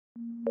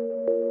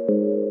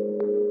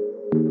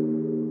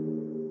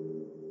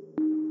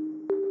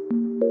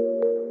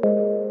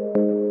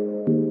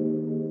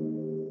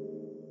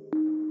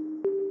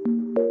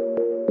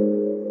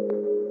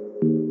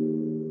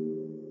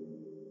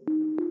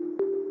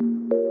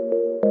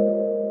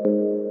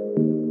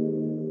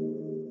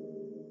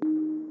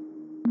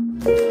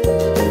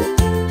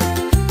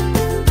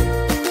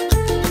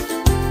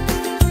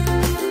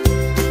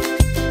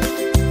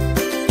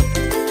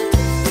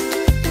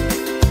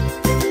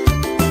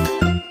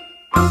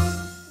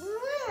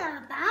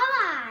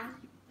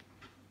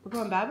We're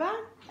going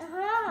bye-bye?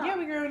 Uh-huh. Yeah,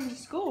 we're going to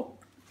school.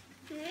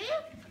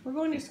 We're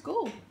going to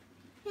school.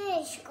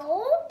 Hey,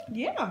 school?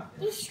 Yeah.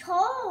 It's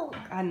cold.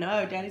 I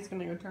know. Daddy's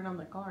going to go turn on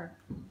the car.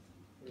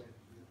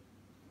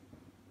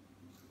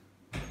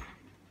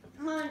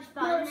 Mom's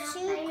No, it's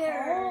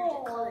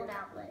cold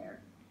out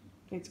there.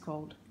 It's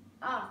cold.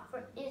 Oh,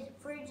 is it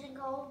freezing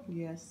cold?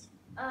 Yes.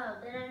 Oh,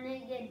 then I need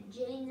to get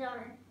jeans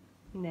on.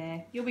 Nah.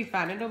 You'll be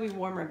fine. It'll be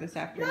warmer this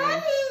afternoon.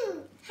 Mommy!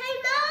 Hey,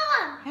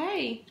 Mom!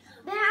 Hey.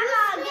 Then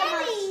I gotta get my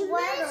Mary's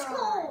sweater on.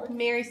 cold.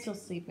 Mary's still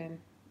sleeping.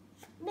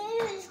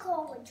 Mary's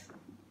cold.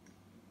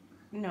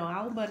 No,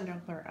 I'll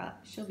bundle her up.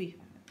 She'll be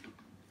fine.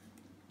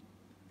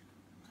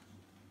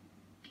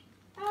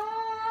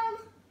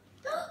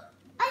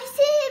 I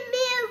see a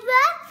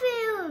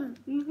bathroom.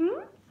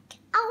 Mm-hmm.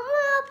 I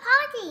want a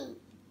potty.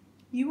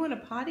 You want a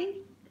potty?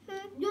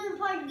 You want to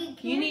play get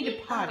candy? You need a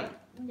potty.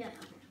 No.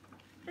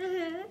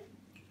 Mm-hmm.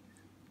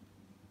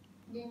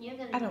 Then you're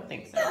gonna. I don't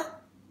think so.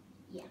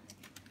 Yeah.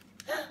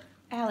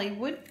 Allie,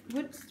 what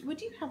do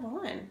you have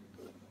on?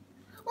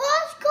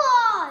 What's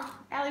called?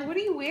 Allie, what are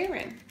you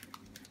wearing?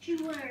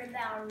 She's wearing a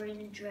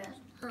ballerina dress.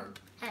 Huh.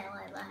 Hey,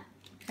 like that.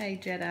 Hey,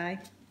 Jedi.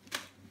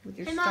 With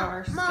your Hey,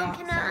 star Mom, socks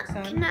can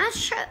on. I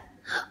show?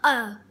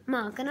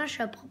 Mom, can I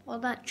show Papa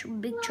that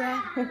big tray?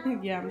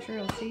 Yeah, I'm sure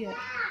he'll see it.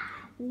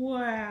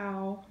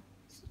 Wow.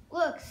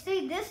 Look,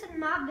 see, this is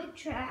my big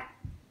tray.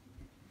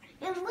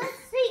 And let's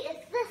see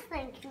if this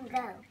thing can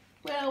go.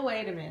 Well,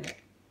 wait a minute.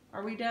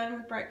 Are we done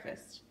with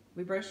breakfast?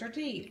 We brushed our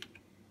teeth.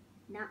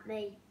 Not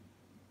me.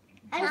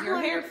 Is your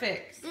hair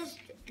fixed? This,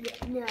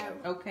 no.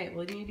 Okay,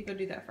 well, you need to go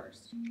do that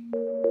first.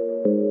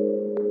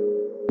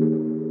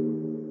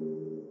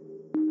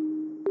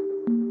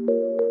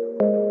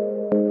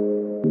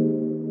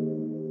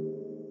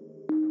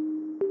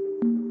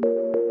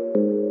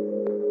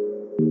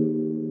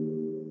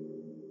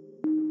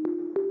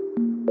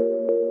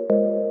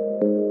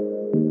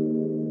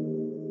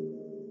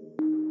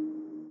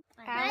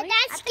 Allie?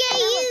 That scare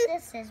you?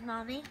 This is,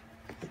 Mommy.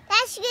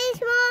 That scares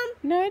Mom?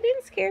 No, it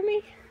didn't scare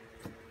me.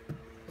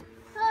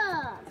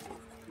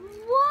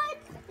 What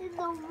in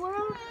the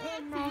world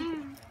in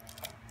there?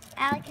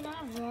 Allie, can I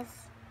have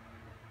this?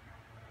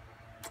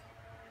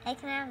 Hey,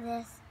 can I have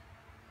this?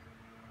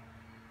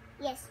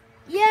 Yes.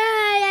 Yay,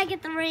 I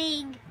get the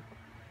ring.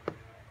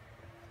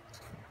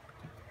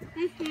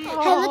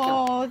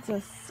 Oh, it's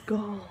a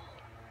skull.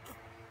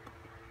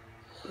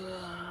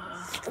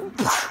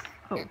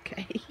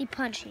 Okay. You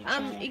punch each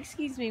other.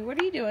 Excuse me, what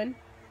are you doing?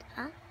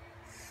 Huh?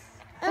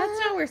 That's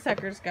not where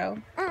suckers go.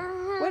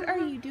 What are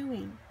you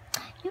doing?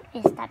 You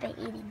need to stop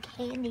eating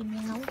candy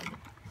now.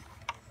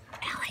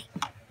 Allie,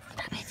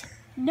 stop it.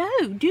 No,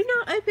 do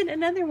not open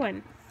another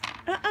one.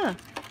 No,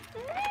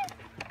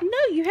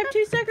 you have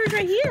two suckers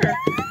right here.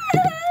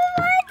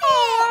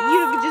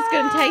 You're just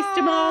going to taste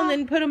them all and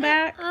then put them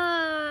back?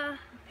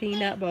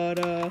 Peanut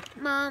butter.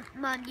 Mom,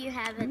 you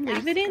have it.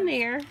 Leave it in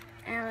there.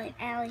 Allie.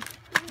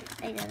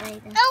 There you go. I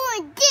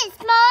want this,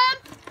 Mom.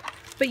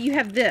 But you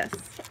have this.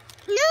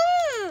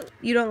 No.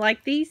 You don't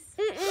like these?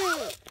 I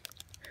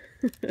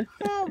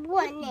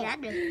want it. Yeah, I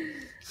do.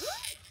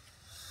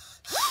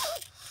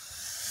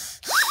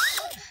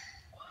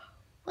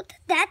 What did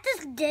that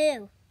just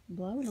do?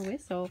 Blowing a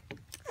whistle.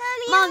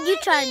 Mom, you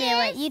try to do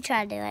it. You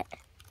try to do it.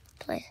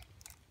 Please.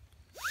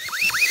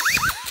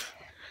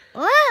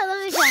 Whoa,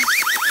 let me try.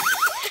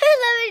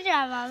 Let me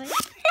try, Mommy.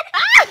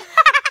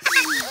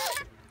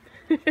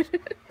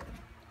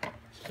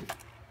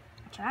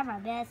 Try my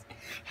best.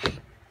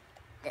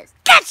 Does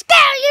that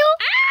scare you?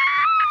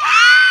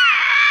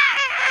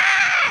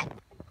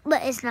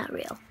 But it's not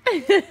real.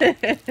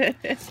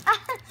 It's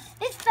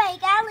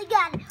fake. Allie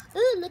got it.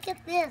 Ooh, look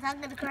at this. I'm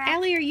gonna cry.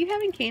 Allie, are you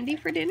having candy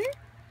for dinner?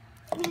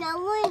 No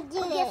one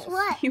did. Guess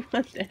what? You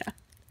want that?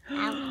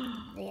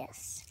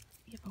 This.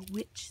 You have a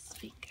witch's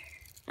finger.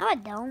 No, I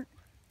don't.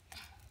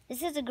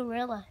 This is a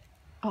gorilla.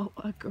 Oh,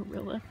 a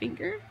gorilla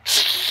finger?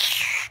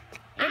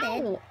 You did.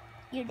 Ow.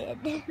 You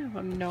did. No,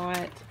 I'm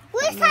not.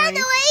 Where's Nice.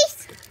 the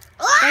waist?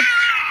 That's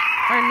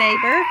our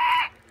neighbor.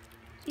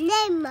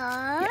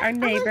 Mom. Our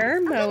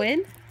neighbor,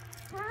 mowing.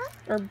 Huh?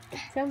 Or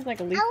sounds like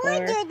a leaf I want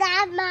blower. to do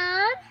that,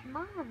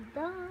 Mom. Mom,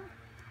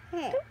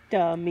 duh.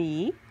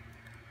 Dummy.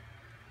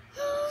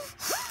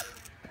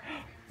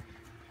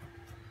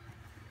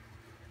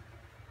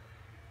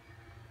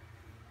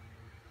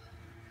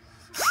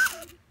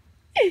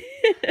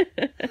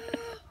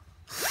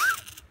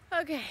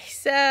 Okay,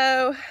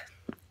 so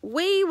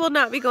we will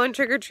not be going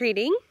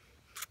trick-or-treating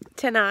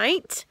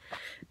tonight.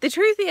 the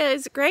truth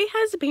is, Gray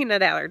has a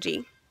peanut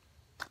allergy,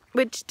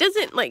 which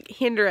doesn't like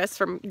hinder us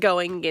from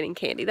going and getting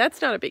candy.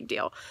 That's not a big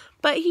deal.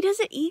 But he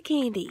doesn't eat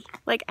candy.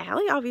 Like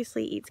Allie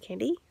obviously eats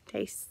candy,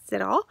 tastes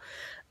it all.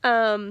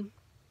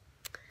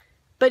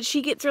 But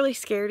she gets really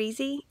scared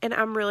easy, and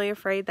I'm really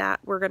afraid that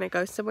we're going to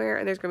go somewhere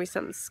and there's going to be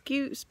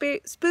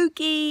something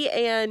spooky,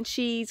 and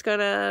she's going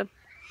to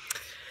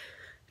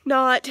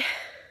not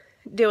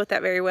deal with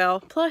that very well.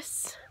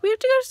 Plus, we have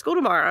to go to school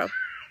tomorrow.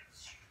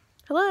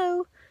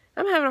 Hello?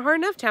 I'm having a hard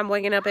enough time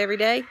waking up every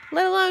day,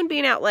 let alone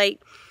being out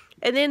late.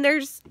 And then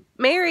there's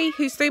Mary,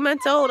 who's 3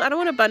 months old. I don't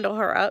want to bundle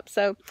her up,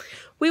 so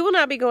we will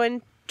not be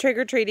going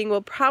trick-or-treating.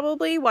 We'll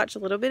probably watch a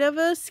little bit of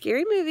a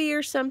scary movie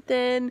or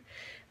something.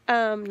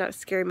 Not a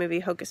scary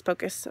movie, Hocus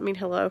Pocus. I mean,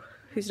 hello.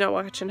 Who's not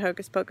watching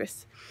Hocus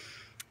Pocus?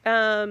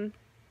 Yeah.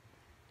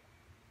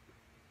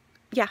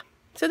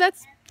 So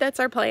that's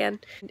our plan.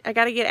 I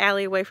gotta get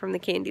Allie away from the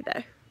candy,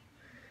 though.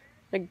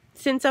 Like,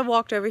 since I've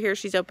walked over here,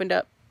 she's opened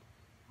up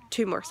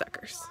 2 more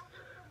suckers.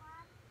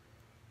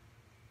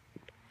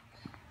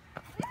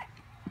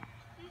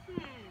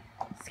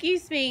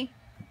 Excuse me.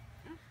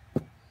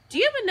 Do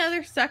you have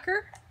another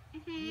sucker?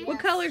 Yes. What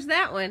color's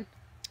that one?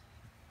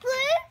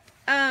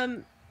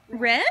 Blue.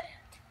 Red?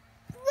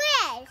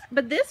 Red.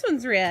 But this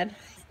one's red.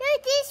 No,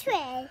 this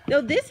red. No,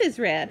 this is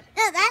red.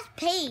 No, that's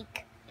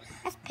pink.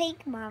 That's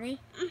pink, Mommy.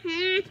 So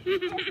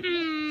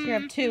you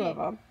have 2 of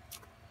them.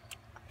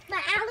 But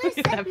Alice Look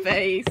at that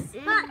face.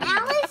 But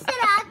Alice said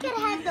I could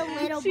have the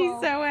little She's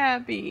bowl. so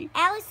happy.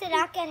 Alice said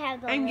I could have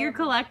the And you're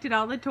little collecting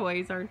all the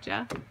toys, aren't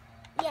you?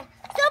 bowl. Yeah.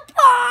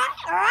 Support!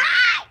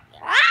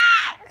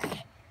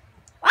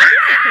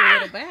 Cool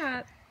little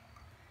bat.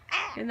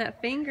 And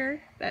that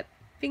finger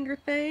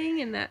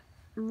thing, and that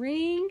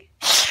ring.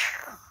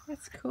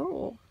 That's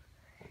cool.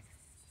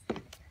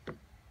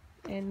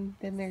 And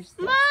then there's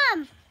this.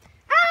 Mom!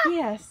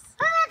 Yes.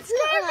 Oh, that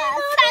scared me,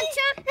 Mommy.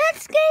 That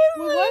scared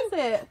me. What was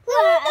it?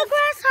 Look, the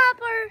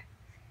grasshopper.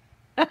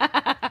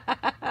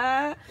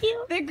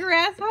 The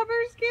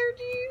grasshopper scared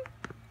you?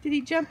 Did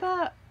he jump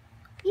up?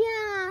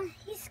 Yeah,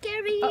 he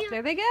scared me. Oh,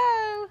 there they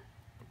go.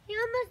 He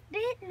almost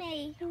bit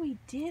me. No, he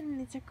didn't.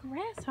 It's a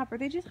grasshopper.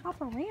 They just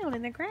hop around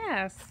in the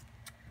grass.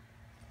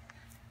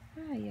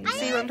 Oh, yeah. You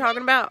see what I'm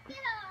talking about?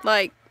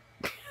 Like,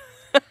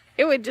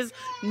 it would just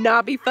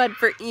not be fun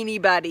for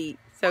anybody.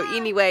 So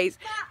anyways,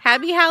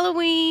 happy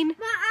Halloween.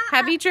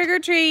 Happy trick or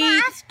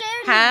treat.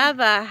 Have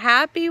a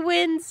happy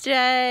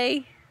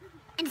Wednesday.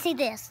 And see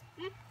this.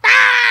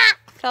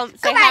 Tell them,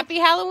 say happy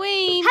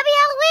Halloween. Happy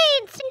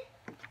Halloween.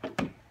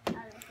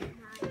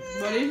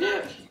 What is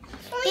it?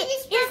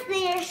 It's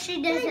there.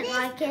 She doesn't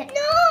like it.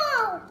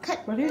 No.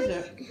 What is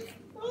it?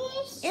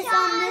 It's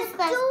on this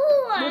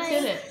door. What's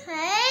in it?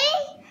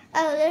 Hey?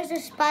 Oh, there's a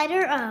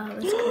spider. Oh,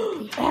 it's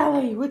creepy.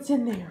 Allie, what's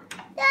in there?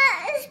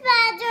 That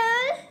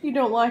spider. You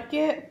don't like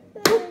it?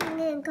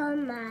 It's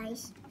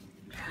nice.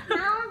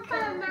 I'll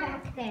come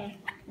back there.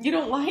 You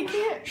don't like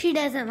it? She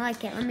doesn't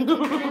like it. Let me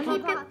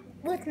keep it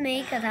with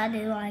me because I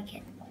do like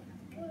it.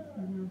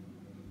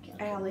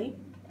 Allie,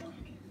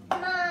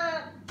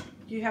 Mom,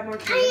 do you have more I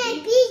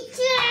candy?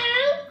 pizza.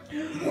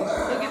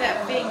 Look at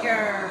that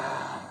finger.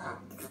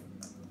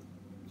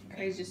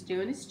 He's just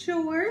doing his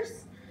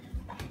chores.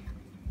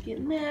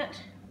 Getting that.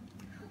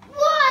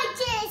 What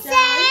did it say?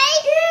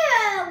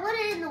 Yeah. What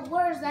in the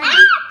world is that? I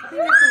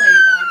think that's a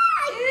ladybug.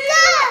 Ew.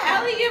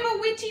 Allie, you have a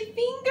witchy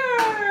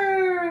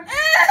finger.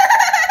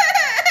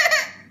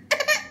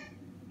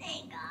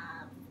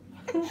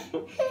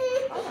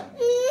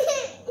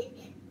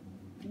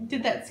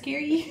 Did that scare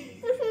you?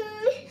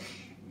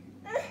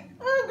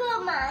 I'll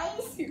go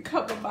mice. You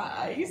cover my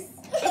eyes.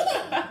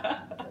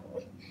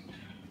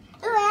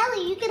 Oh,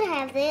 Allie, you can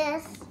have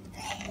this.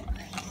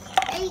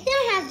 And you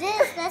can have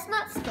this. That's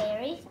not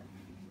scary.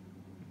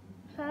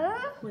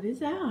 Huh? What is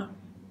that?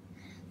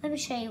 Let me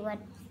show you what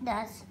it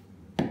does.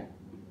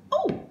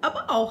 Oh, a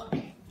ball.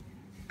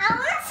 I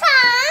want some.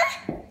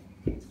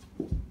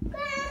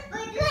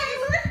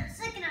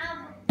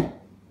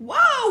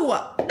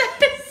 Whoa!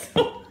 That is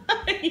so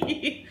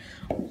funny.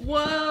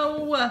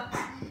 Whoa.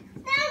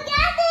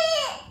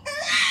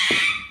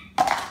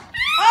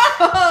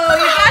 Oh,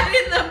 you got it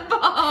in the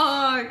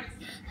box.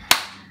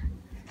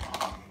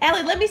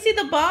 Allie, let me see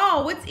the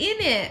ball. What's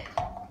in it?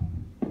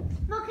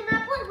 Well, can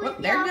I play with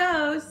Oh, there it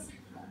goes.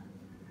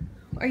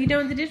 Are you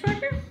done with the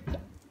dishwasher?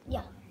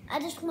 Yeah, I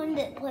just wanted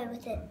to play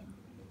with it.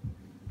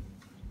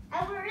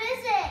 Oh, where is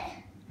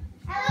it?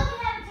 Hello, we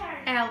have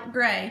a turn.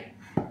 Gray.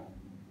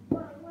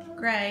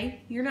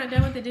 Gray, you're not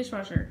done with the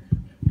dishwasher.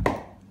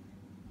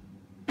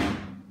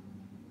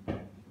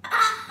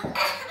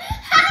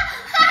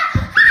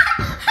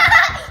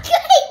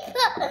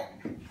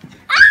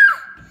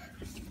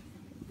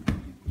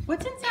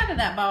 What's inside of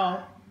that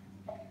ball?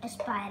 A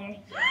spider.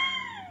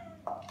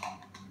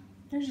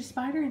 There's a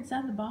spider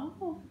inside the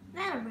ball.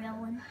 Not a real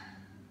one.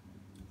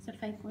 It's a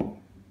fake one.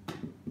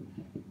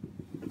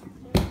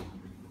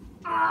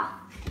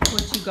 Ah.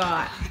 What you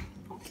got?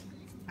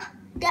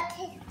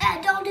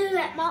 Don't do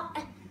that, Mom.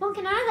 Mom,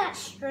 can I have that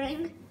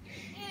string?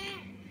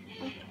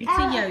 It's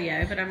a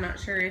yo-yo, but I'm not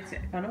sure it's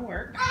gonna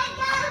work. I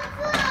got a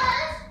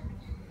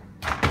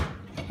push.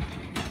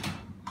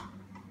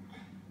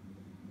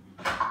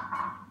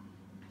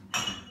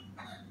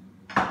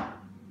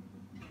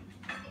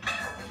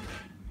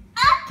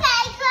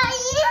 Okay, can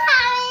you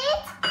have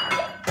it?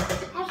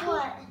 Have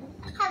what?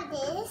 Have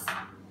this.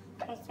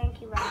 Okay,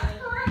 thank you, Riley.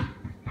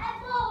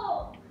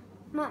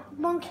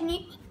 Mom, can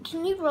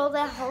you roll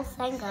that whole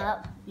thing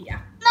up? Yeah.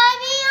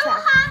 Maybe you'll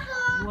Sure. have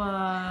one.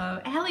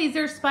 Whoa. Allie, is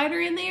there a spider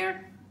in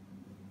there?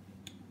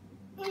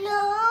 No.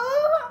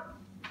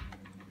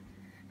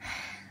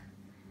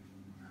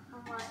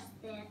 I'll watch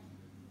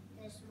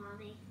this,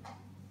 Mommy.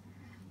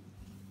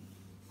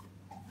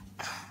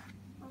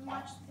 I'll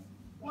watch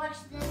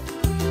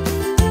this.